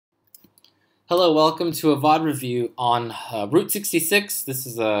Hello, welcome to a VOD review on Route 66. This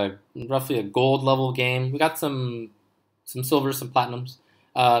is roughly a gold level game. We got some silvers, some platinums.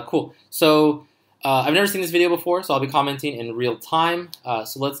 Cool. So I've never seen this video before, so I'll be commenting in real time.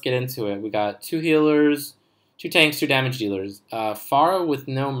 So let's get into it. We got 2 healers, 2 tanks, 2 damage dealers. Pharah with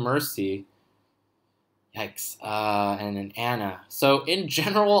no mercy. Yikes. And an Ana. So in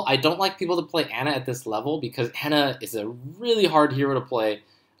general, I don't like people to play Ana at this level because Ana is a really hard hero to play.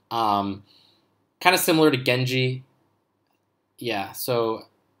 Kind of similar to Genji. Yeah, so,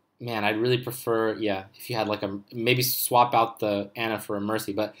 man, I'd really prefer, if you had like maybe swap out the Ana for a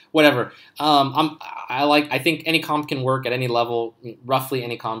Mercy, but whatever. I think any comp can work at any level, roughly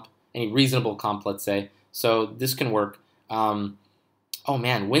any comp, any reasonable comp, let's say. So this can work. Oh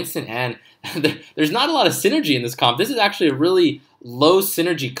man, Winston and there's not a lot of synergy in this comp. This is actually a really low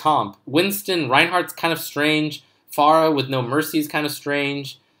synergy comp. Winston, Reinhardt's kind of strange. Pharah with no Mercy is kind of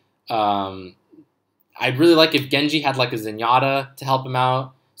strange. I'd really like if Genji had like a Zenyatta to help him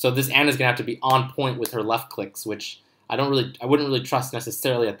out. So this Ana's gonna have to be on point with her left clicks, which I wouldn't really trust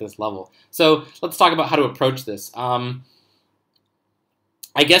necessarily at this level. So let's talk about how to approach this. I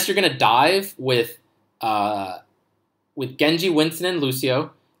guess you're gonna dive with Genji, Winston, and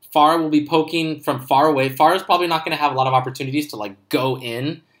Lucio. Pharah will be poking from far away. Pharah's probably not gonna have a lot of opportunities to like go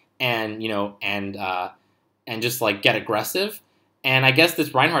in and and just like get aggressive. And I guess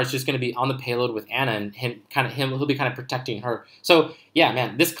this Reinhardt's just going to be on the payload with Ana, and he'll be kind of protecting her. So yeah,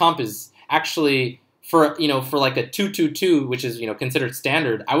 man, this comp is actually for like a 2-2-2, which is considered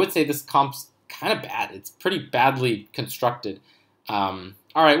standard. I would say this comp's kind of bad. It's pretty badly constructed. All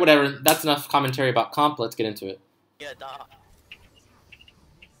right, whatever. That's enough commentary about comp. Let's get into it. Yeah,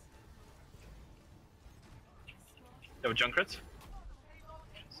 Junkrat?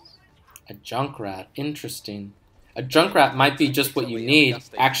 A Junkrat, interesting. A Junkrat might be just what you need.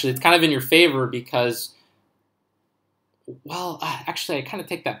 Actually, it's kind of in your favor because, well, actually, I kind of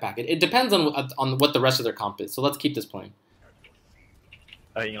take that back. It depends on what the rest of their comp is. So let's keep this playing.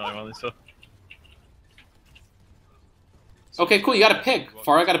 Okay, cool. You got a pick.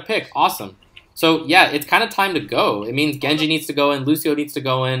 Pharah got a pick. Awesome. So yeah, it's kind of time to go. It means Genji needs to go in. Lucio needs to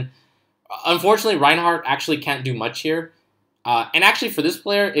go in. Unfortunately, Reinhardt actually can't do much here. And actually, for this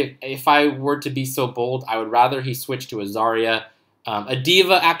player, if I were to be so bold, I would rather he switch to a Zarya. A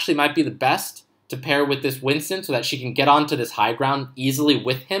Diva actually might be the best to pair with this Winston so that she can get onto this high ground easily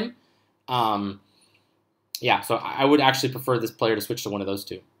with him. Yeah, so I would actually prefer this player to switch to one of those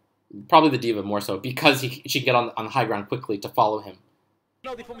two. Probably the Diva more so, because she can get on the high ground quickly to follow him.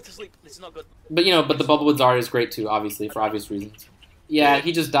 No, they put me to sleep. This is not good. But but the bubble with Zarya is great too, obviously, for obvious reasons. Yeah,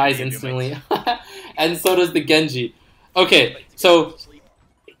 he just dies instantly. And so does the Genji. Okay, so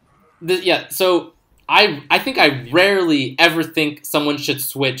I think I rarely ever think someone should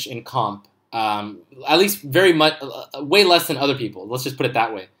switch in comp. At least very much, way less than other people. Let's just put it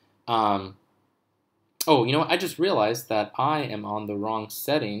that way. Oh, you know what? I just realized that I am on the wrong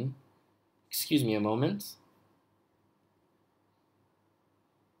setting. Excuse me a moment.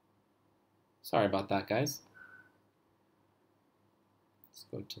 Sorry about that, guys. Let's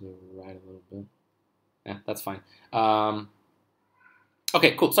go to the right a little bit. Yeah, that's fine.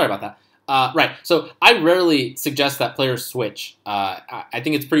 Okay, cool. Sorry about that. Right, so I rarely suggest that players switch. I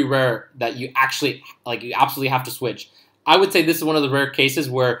think it's pretty rare that you absolutely have to switch. I would say this is one of the rare cases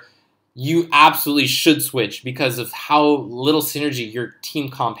where you absolutely should switch because of how little synergy your team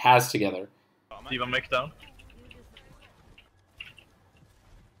comp has together. Diva mech down.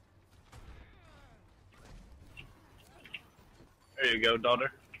 There you go,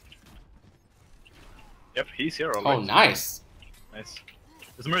 daughter. Yep, he's here already. Oh, nice. Nice.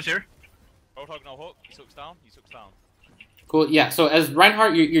 There's a Mercy here. Roadhog no hook. He sucks down. Cool. Yeah. So as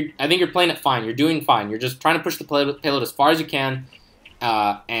Reinhardt, I think you're playing it fine. You're doing fine. You're just trying to push the payload as far as you can,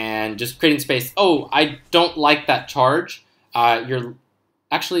 and just creating space. Oh, I don't like that charge.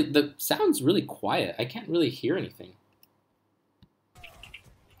 Actually, the sound's really quiet. I can't really hear anything.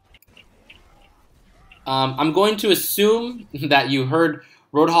 I'm going to assume that you heard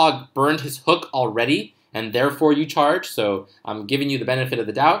Roadhog burned his hook already, and therefore you charge, so I'm giving you the benefit of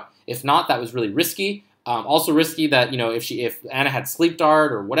the doubt. If not, that was really risky. Also risky that, if Ana had sleep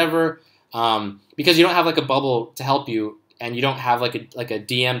dart or whatever, because you don't have like a bubble to help you, and you don't have like a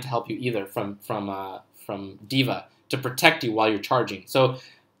DM to help you either from Diva to protect you while you're charging. So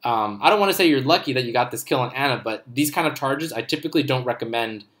I don't want to say you're lucky that you got this kill on Ana, but these kind of charges, I typically don't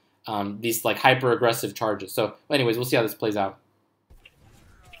recommend these like hyper aggressive charges. So anyways, we'll see how this plays out.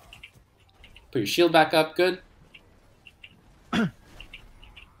 Put your shield back up. Good.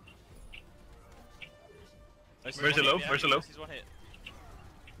 Where's the low? Where's the low?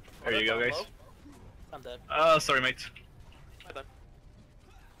 There you go, guys. I'm dead. Sorry, mate. My bad.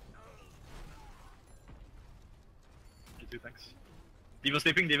 You too, thanks. D.Va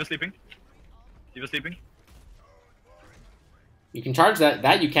sleeping, D.Va sleeping. D.Va sleeping. You can charge that.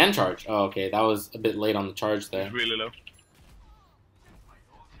 That you can charge. Oh, okay. That was a bit late on the charge there. It's really low.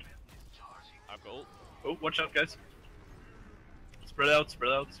 I've got ult. Oh, watch out, guys. Spread out,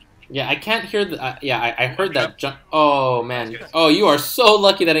 spread out. Yeah, I can't hear the. Yeah, I heard that junk. Oh man. Oh, you are so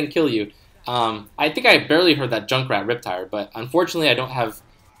lucky that didn't kill you. I think I barely heard that Junkrat Riptire, but unfortunately I don't have.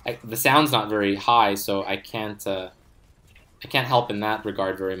 The sound's not very high, so I can't. I can't help in that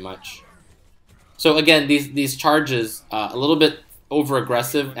regard very much. So again, these charges a little bit over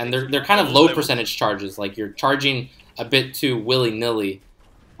aggressive, and they're kind of low percentage charges. Like you're charging a bit too willy nilly.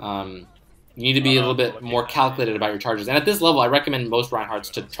 You need to be a little bit more calculated about your charges. And at this level, I recommend most Reinhardts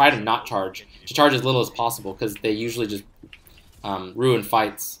to try to not charge, to charge as little as possible, because they usually just ruin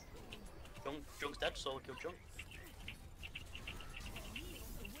fights. Junk's dead, solo kill Junk.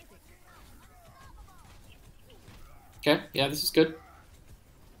 Okay, yeah, this is good.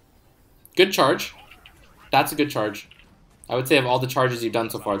 Good charge. That's a good charge. I would say of all the charges you've done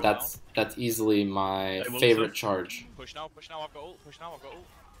so far, that's easily my favorite charge. Push now, I've got ult. Push now, I've got ult.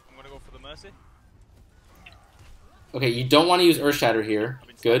 I'm gonna go for the Mercy. Okay, you don't want to use Earth Shatter here.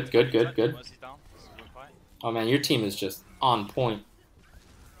 Good, good, good, good. Mercy's down. This is a good fight. Oh man, your team is just on point.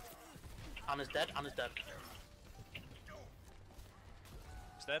 Anna's dead, Anna's dead.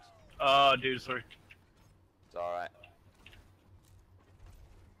 He's dead. Dude, sorry. It's alright.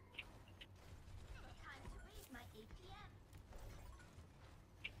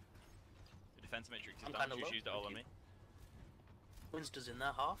 The defense matrix is I'm down. kinda Just low. used it all on me. Winster's in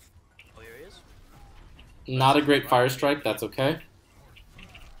there, half. Oh, here he is. Not a great fire strike, that's okay.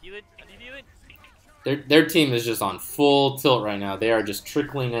 Heal it. I need heal it. Their team is just on full tilt right now. They are just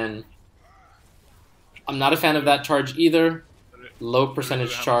trickling in. I'm not a fan of that charge either. Low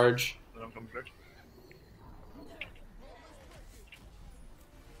percentage charge. They don't come through.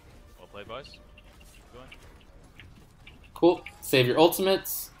 Well played, boys. Keep going. Cool. Save your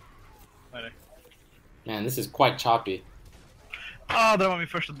ultimates. I know. Man, this is quite choppy. Ah, they want me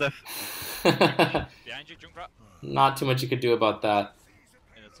first to death. Behind you, Junkrat. Not too much you could do about that.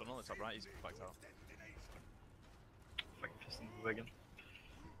 In the tunnel, it's top right. He's backed out. Fucking pissing the wagon.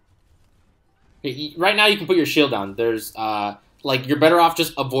 Right now you can put your shield down. There's like you're better off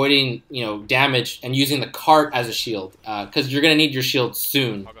just avoiding, you know, damage and using the cart as a shield, because you're gonna need your shield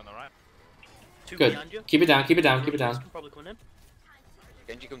soon. Hog on the right. Two Good. behind you. Keep it down. Keep it down. Keep it down. Can probably come in.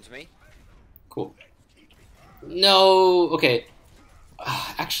 Genji, come to me. Cool. No. Okay.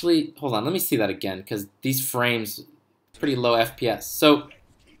 Actually, hold on. Let me see that again, because these frames pretty low FPS. So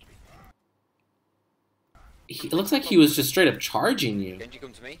it looks like he was just straight up charging you. Genji,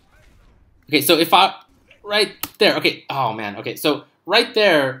 come to me. Okay, so if I right there, okay, oh man, okay, so right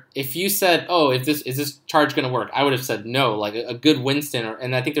there, if you said, oh, is this charge gonna work, I would have said no. Like a good Winston,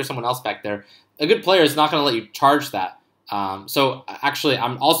 and I think there's someone else back there. A good player is not gonna let you charge that. So actually,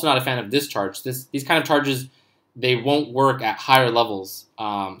 I'm also not a fan of this charge. These kind of charges, they won't work at higher levels.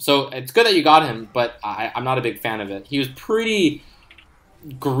 So it's good that you got him, but I'm not a big fan of it. He was pretty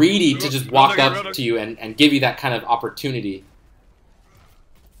greedy to just walk up to you and give you that kind of opportunity.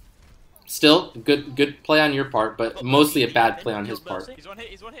 Still, good play on your part, but mostly a bad play on his part. He's one hit.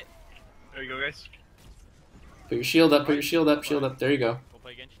 He's one hit. There you go, guys. Put your shield up, put your shield up, shield up. There you go. We'll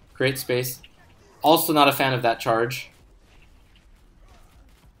play Genji. Create space. Also not a fan of that charge.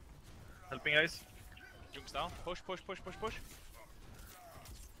 Helping, guys. Junk's down. Push, push, push, push, push.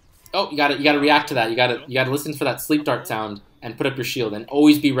 Oh, you gotta react to that. You gotta listen for that sleep dart sound and put up your shield and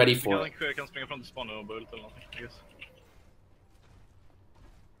always be ready for it. Jag kan springa fram till spannen och bult eller någonting, I guess.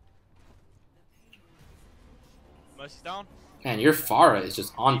 Mercy's down. Man, your Pharah is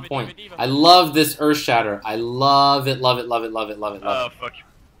just on point. I love this Earth Shatter. I love it, love it, love it, love it, love it, love it. Fuck.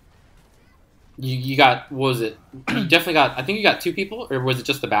 You got, what was it? You definitely got, I think you got 2 people, or was it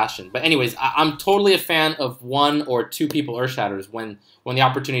just the Bastion? But anyways, I'm totally a fan of 1 or 2 people Earth Shatters when the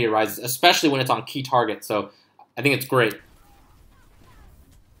opportunity arises, especially when it's on key target. So I think it's great.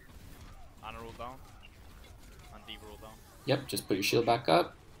 Anna rolled down. And D rolled down. Yep, just put your shield back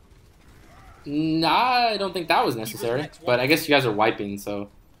up. Nah, I don't think that was necessary. But I guess you guys are wiping, so.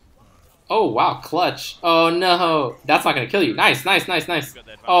 Oh, wow, clutch. Oh, no. That's not going to kill you. Nice, nice, nice, nice.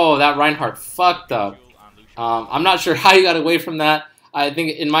 Oh, that Reinhardt fucked up. I'm not sure how you got away from that. I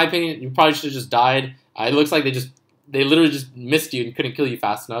think, in my opinion, you probably should have just died. It looks like they literally just missed you and couldn't kill you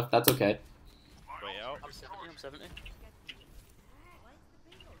fast enough. That's okay. Wait out. I'm 70.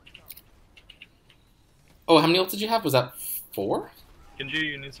 Oh, how many ults did you have? Was that 4? Genji,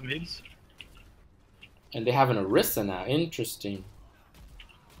 you need some heals? And they have an Orisa now. Interesting.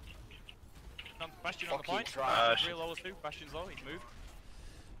 Bastion on the Fucking point. trash. Real low too. Bastion's low. He's moved.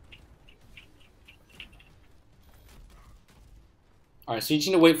 Alright, so you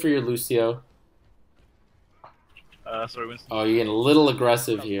need to wait for your Lucio. Sorry, Winston. Oh, you're getting a little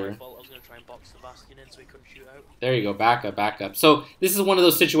aggressive That was here. my fault. I was going to try and box the Bastion in so he couldn't shoot out. There you go, back up, back up. So this is one of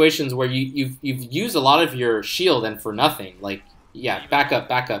those situations where you've used a lot of your shield and for nothing. Like, yeah, back up,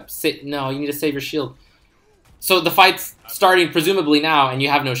 back up. No, you need to save your shield. So the fight's starting presumably now, and you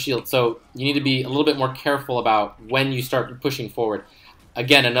have no shield. So you need to be a little bit more careful about when you start pushing forward.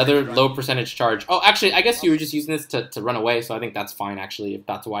 Again, another low percentage charge. Oh, actually, I guess you were just using this to run away, so I think that's fine, actually, if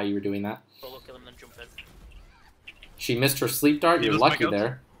that's why you were doing that. Solo kill him and then jump in. She missed her sleep dart. You're Divas lucky back out.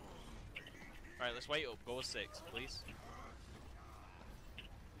 there. Alright, let's wait up. Go with 6, please.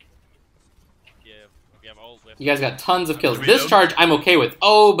 Yeah, we have all left. You guys got tons of kills. Reload. This charge I'm okay with.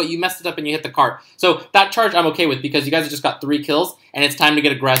 Oh, but you messed it up and you hit the cart. So that charge I'm okay with because you guys have just got 3 kills and it's time to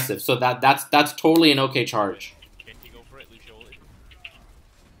get aggressive. So that's totally an okay charge. Can you go for it, Lucio?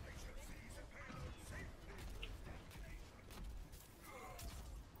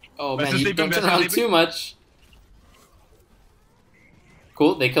 Oh Best man, is you sleeping, don't best turn is around sleeping. too much.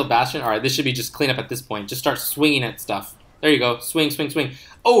 Cool, they killed Bastion. Alright, this should be just cleanup at this point. Just start swinging at stuff. There you go. Swing, swing, swing.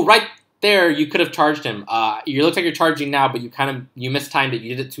 Oh, right there, you could have charged him. You look like you're charging now, but you mistimed it.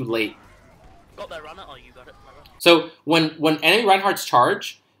 You did it too late. Got there, Rana? Oh, you got it. My bad. So when enemy Reinhardt's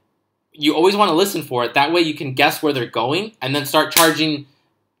charge, you always want to listen for it. That way you can guess where they're going and then start charging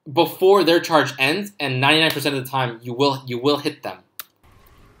before their charge ends. And 99% of the time, you will hit them.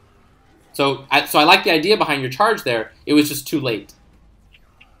 So I like the idea behind your charge there. It was just too late.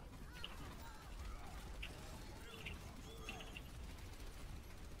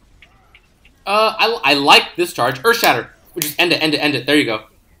 I like this charge. Earth Shatter. We just end it. There you go.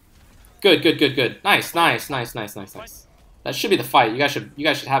 Good. Nice. That should be the fight. You guys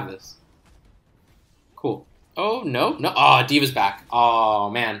should have this. Cool. Oh no. Oh, D.Va's back. Oh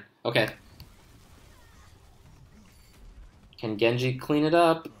man. Okay. Can Genji clean it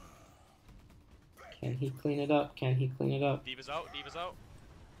up? Can he clean it up? Diva's out.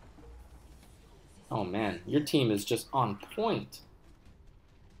 Oh man, your team is just on point.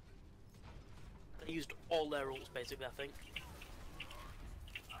 They used all their ults basically, I think.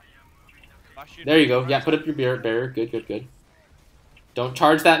 Bastion. There you go. Yeah, put up your barrier. Good. Don't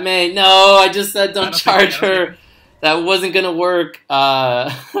charge that Mei. No, I just said don't charge her. That wasn't gonna work.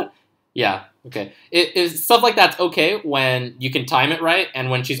 Yeah. Okay. Stuff like that's okay when you can time it right and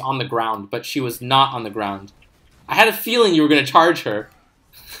when she's on the ground, but she was not on the ground. I had a feeling you were gonna charge her.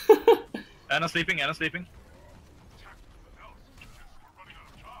 Anna sleeping.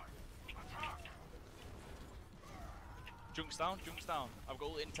 Junks down. I've got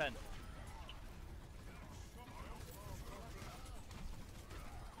ult in 10.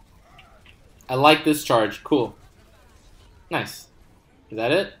 I like this charge. Cool. Nice. Is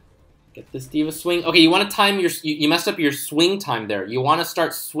that it? Get this D.Va swing. Okay, you want to time your... You messed up your swing time there. You want to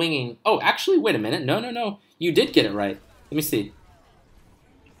start swinging... Oh, actually, wait a minute. No. You did get it right. Let me see.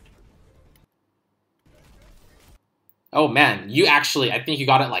 Oh, man. You actually... I think you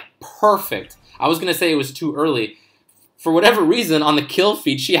got it, like, perfect. I was going to say it was too early. For whatever reason, on the kill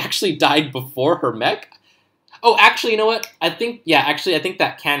feed, she actually died before her mech. Oh, actually, you know what? I think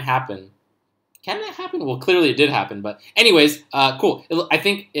that can happen. Can that happen? Well, clearly it did happen, but anyways, cool.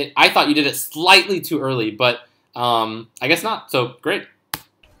 I thought you did it slightly too early, but I guess not. So great.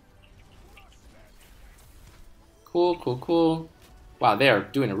 Cool. Wow, they are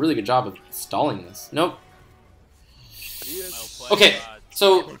doing a really good job of stalling this. Nope. Well played, Okay, lad.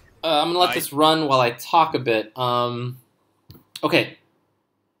 so I'm gonna let this run while I talk a bit. Okay.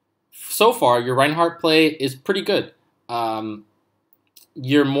 So far, your Reinhardt play is pretty good.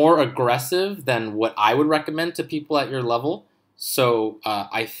 You're more aggressive than what I would recommend to people at your level. So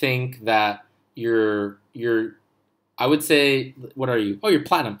I think that I would say, what are you? Oh, you're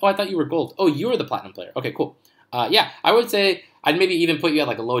platinum. Oh, I thought you were gold. Oh, you were the platinum player. Okay, cool. Yeah, I would say I'd maybe even put you at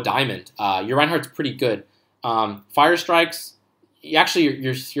like a low diamond. Your Reinhardt's pretty good. Fire strikes,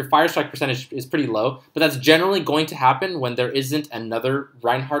 your fire strike percentage is pretty low, but that's generally going to happen when there isn't another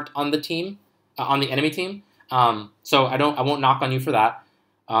Reinhardt on the team, on the enemy team. So I won't knock on you for that.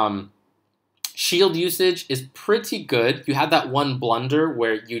 Shield usage is pretty good. You had that one blunder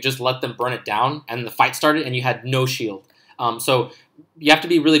where you just let them burn it down and the fight started and you had no shield. So you have to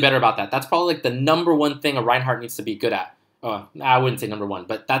be really better about that. That's probably like the number one thing a Reinhardt needs to be good at. I wouldn't say number one,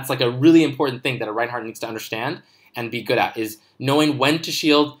 but that's like a really important thing that a Reinhardt needs to understand and be good at, is knowing when to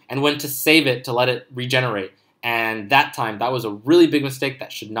shield and when to save it to let it regenerate. And that was a really big mistake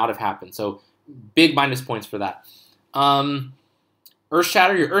that should not have happened. So big minus points for that. Earth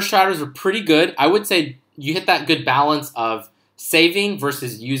Shatter, your Earth Shatters are pretty good. I would say you hit that good balance of saving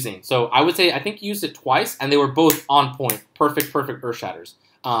versus using. So I would say I think you used it twice, and they were both on point. Perfect Earth Shatters.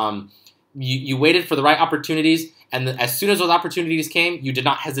 You waited for the right opportunities, and as soon as those opportunities came, you did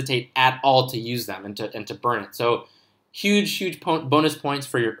not hesitate at all to use them and to burn it. So huge bonus points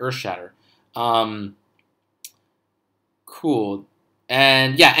for your Earth Shatter. Cool.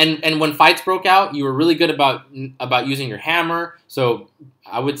 And yeah, and when fights broke out, you were really good about using your hammer. So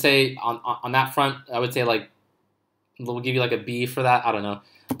I would say on that front, I would say like we'll give you like a B for that. I don't know.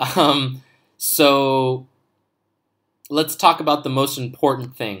 So let's talk about the most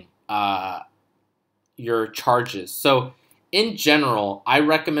important thing, your charges. So in general, I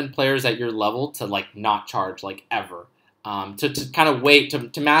recommend players at your level to like not charge like ever. To kind of wait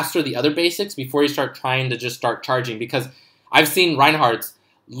to master the other basics before you start trying to just start charging, because I've seen Reinhardts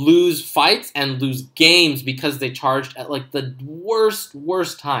lose fights and lose games because they charged at like the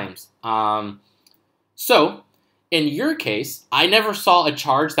worst times. So in your case, I never saw a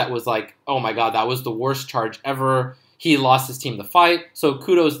charge that was like, oh my god, that was the worst charge ever. He lost his team the fight, so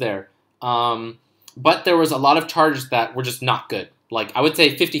kudos there. But there was a lot of charges that were just not good. Like I would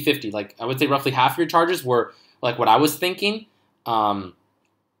say 50-50. Like I would say roughly half your charges were like what I was thinking.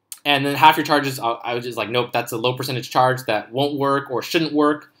 And then half your charges, I was just like, nope, that's a low percentage charge that won't work or shouldn't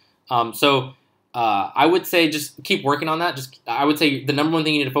work. So I would say just keep working on that. I would say the number one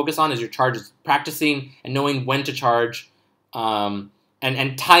thing you need to focus on is your charges, practicing and knowing when to charge, and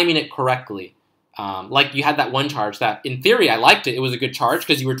timing it correctly. Like you had that one charge that, in theory, I liked it. It was a good charge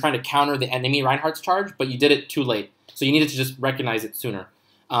because you were trying to counter the enemy Reinhardt's charge, but you did it too late. So you needed to just recognize it sooner.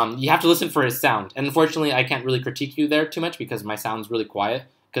 You have to listen for his sound. And unfortunately, I can't really critique you there too much because my sound's really quiet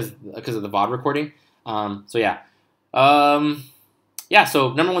because of the VOD recording. So yeah. Yeah,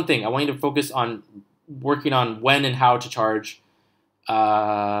 so number one thing, I want you to focus on working on when and how to charge.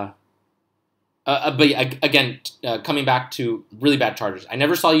 But again, coming back to really bad charges. I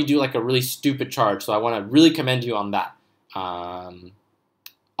never saw you do like a really stupid charge, so I want to really commend you on that. All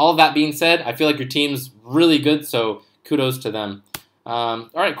of that being said, I feel like your team's really good, so kudos to them. All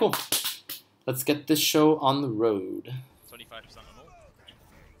right, cool. Let's get this show on the road. 25% on all.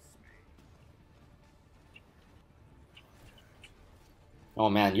 Oh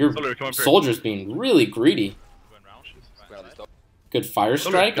man, your soldier's being really greedy. Going round. Good fire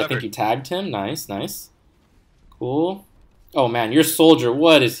strike. I think you tagged him. Nice, nice. Cool. Oh man, your soldier,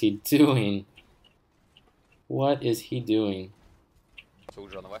 what is he doing? What is he doing?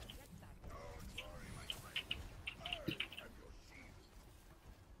 Soldier on the way.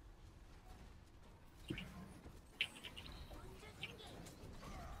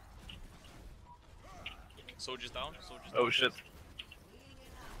 Soldiers down. Soldiers down. Oh shit.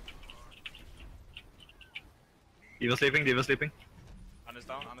 Even sleeping, Diva sleeping. Anna's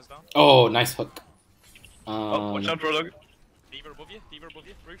down. Anna's down. Oh, nice hook. Oh, watch out, Prolog. Beaver above you. Beaver above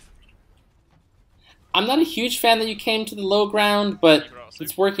you. Roof. I'm not a huge fan that you came to the low ground, but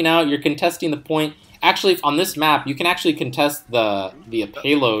it's working out. You're contesting the point. Actually, on this map, you can actually contest the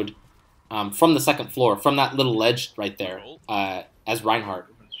payload from the second floor, from that little ledge right there, as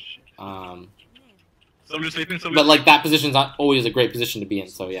Reinhardt. Soldier sleeping, soldier. But like that position's not always a great position to be in,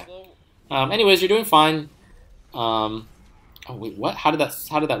 so yeah. Anyways, you're doing fine. Oh wait, what? How did that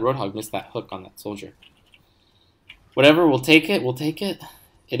Roadhog miss that hook on that soldier? Whatever, we'll take it. We'll take it.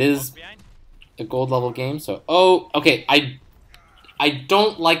 It is a gold level game, so okay. I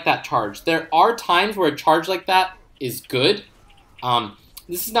don't like that charge. There are times where a charge like that is good.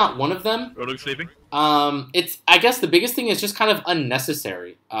 This is not one of them. Roadhog sleeping. I guess the biggest thing is just kind of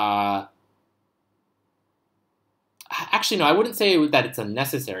unnecessary. Actually, no, I wouldn't say that it's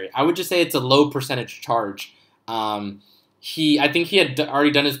unnecessary. I would just say it's a low percentage charge. I think he had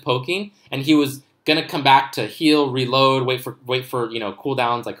already done his poking, and he was gonna come back to heal, reload, wait for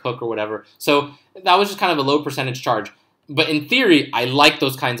cooldowns like hook or whatever. So that was just kind of a low percentage charge. But in theory, I like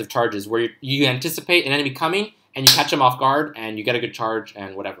those kinds of charges where you anticipate an enemy coming and you catch him off guard and you get a good charge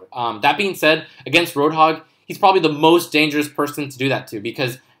and whatever. That being said, against Roadhog, he's probably the most dangerous person to do that to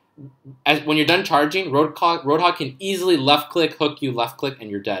because when you're done charging, Roadhog can easily left-click, hook you, left-click, and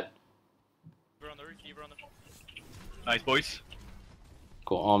you're dead. Nice, boys.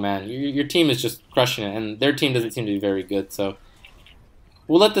 Cool. Oh, man. Your team is just crushing it, and their team doesn't seem to be very good, so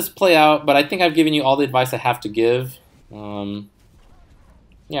we'll let this play out, but I think I've given you all the advice I have to give. Yeah,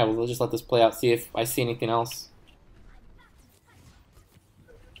 we'll just let this play out, see if I see anything else.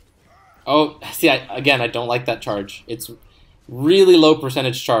 Oh, see, again, I don't like that charge. It's really low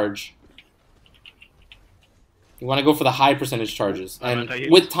percentage charge. You want to go for the high percentage charges. And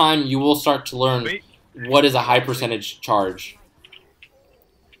anti-heal. with time, you will start to learn Wait. what is a high percentage charge.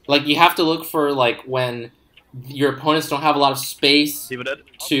 Like, you have to look for, like, when your opponents don't have a lot of space He dead.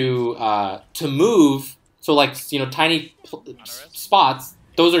 to move. So, like, you know, tiny spots,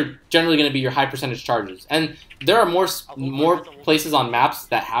 those are generally going to be your high percentage charges. And there are more places on maps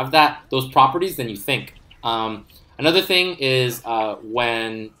that have those properties than you think. Another thing is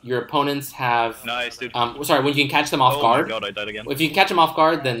when your opponents have... Nice, dude. Sorry, when you can catch them off guard. Oh my god, I died again. If you can catch them off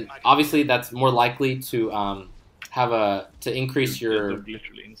guard, then obviously that's more likely to increase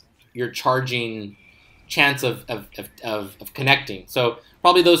your charging chance of connecting. So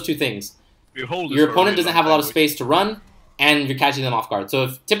probably those two things. Your opponent doesn't have a lot of space to run, and you're catching them off guard. So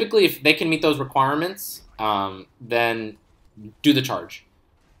if they can meet those requirements, then do the charge.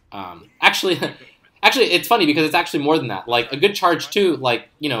 Actually, it's funny because it's actually more than that. Like, a good charge too, like,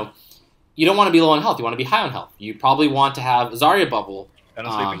 you know, you don't want to be low on health. You want to be high on health. You probably want to have Zarya bubble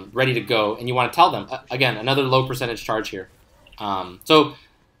ready to go, and you want to tell them, again, another low percentage charge here. And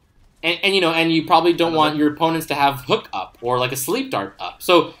you probably don't want your opponents to have hook up or like a sleep dart up.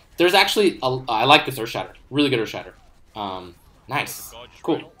 So there's actually I like this Earth Shatter. Really good Earth Shatter. Nice.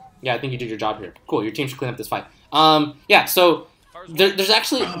 Cool. Yeah, I think you did your job here. Cool. Your team should clean up this fight. Yeah, so there's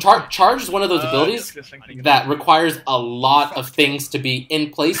actually... Charge is one of those abilities that requires a lot of things to be in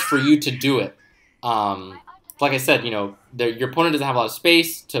place for you to do it. Like I said, you know, your opponent doesn't have a lot of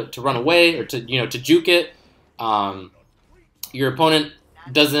space to run away or to juke it. Your opponent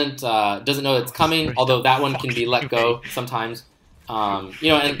doesn't know it's coming, although that one can be let go sometimes. You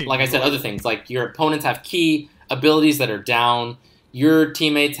know, and like I said, other things like your opponents have key abilities that are down. Your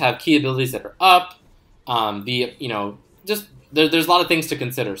teammates have key abilities that are up. There's a lot of things to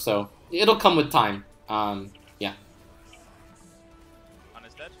consider, so it'll come with time. Yeah. And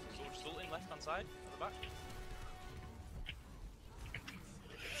it's dead. Soldier left hand side, at the back.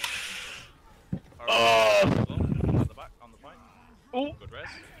 At the back, on the point. Oh. Good res.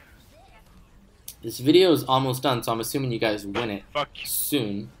 This video is almost done, so I'm assuming you guys win it Fuck.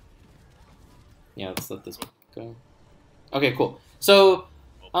 soon. Yeah, let's let this go. Okay, cool. So,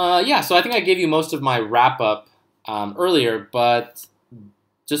 yeah, so I think I gave you most of my wrap-up earlier, but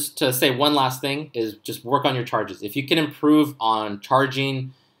just to say one last thing is just work on your charges. If you can improve on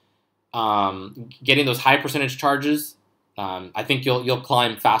charging, getting those high percentage charges, I think you'll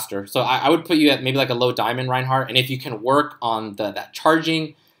climb faster. So I would put you at maybe like a low diamond Reinhardt, and if you can work on that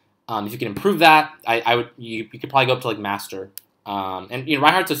charging, if you can improve that, you could probably go up to like master. And you know,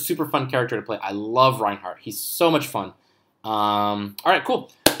 Reinhardt's a super fun character to play. I love Reinhardt. He's so much fun. All right,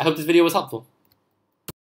 cool. I hope this video was helpful.